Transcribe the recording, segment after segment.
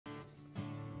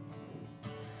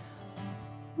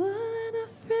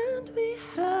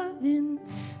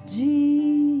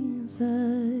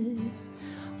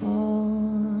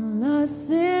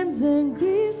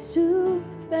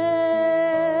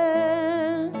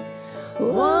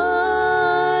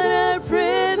What a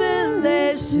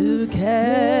privilege to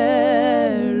carry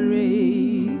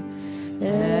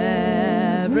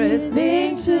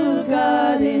everything to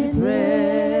God in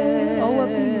prayer.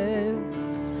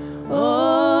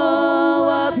 Oh,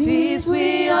 what peace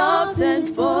we often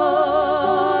forfeit.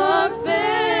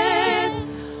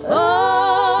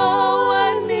 Oh,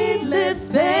 what needless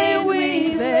pain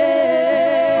we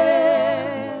bear.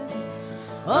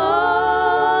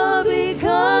 Oh,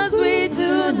 because we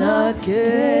do not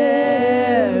carry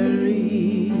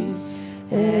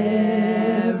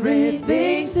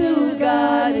everything to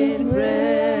God in prayer.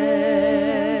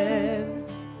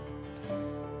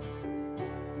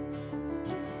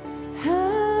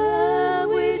 Have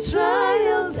we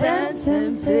trials and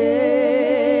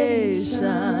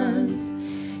temptations?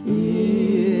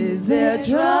 Is there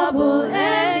trouble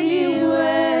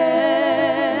anywhere?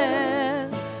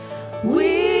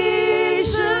 We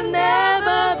should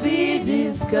never be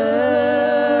discouraged.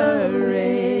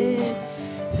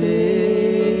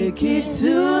 Take it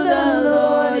to the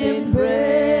Lord in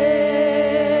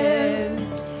prayer.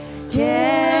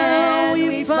 Can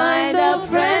we find a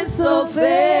friend so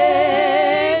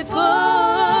faithful,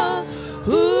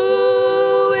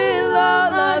 who will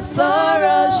all our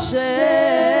sorrows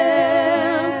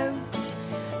share?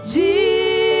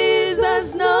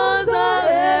 Jesus knows our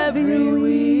every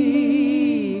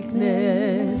weakness.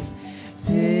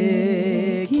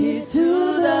 Take it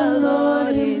to the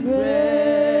Lord in prayer.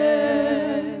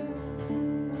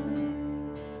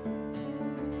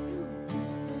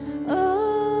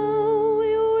 Oh,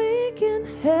 we're weak and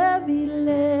heavy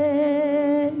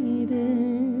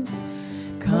laden,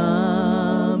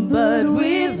 come but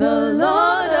with the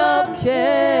Lord of care.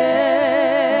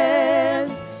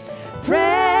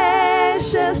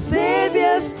 Precious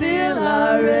Savior, still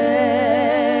our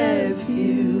refuge.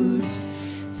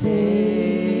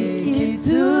 Take it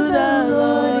to the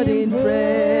Lord in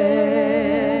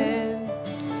prayer.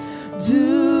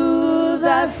 Do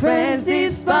thy friends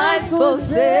despise,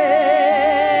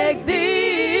 forsake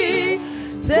thee?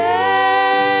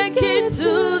 Take it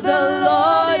to the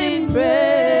Lord in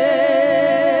prayer.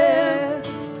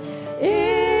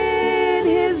 In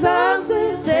his arms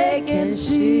will take and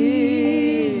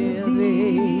shield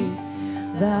thee.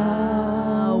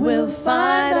 Thou wilt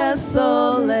find a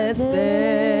solace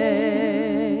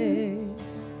there.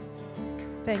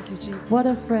 Thank you, Jesus. What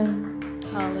a friend.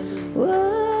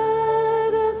 Hallelujah.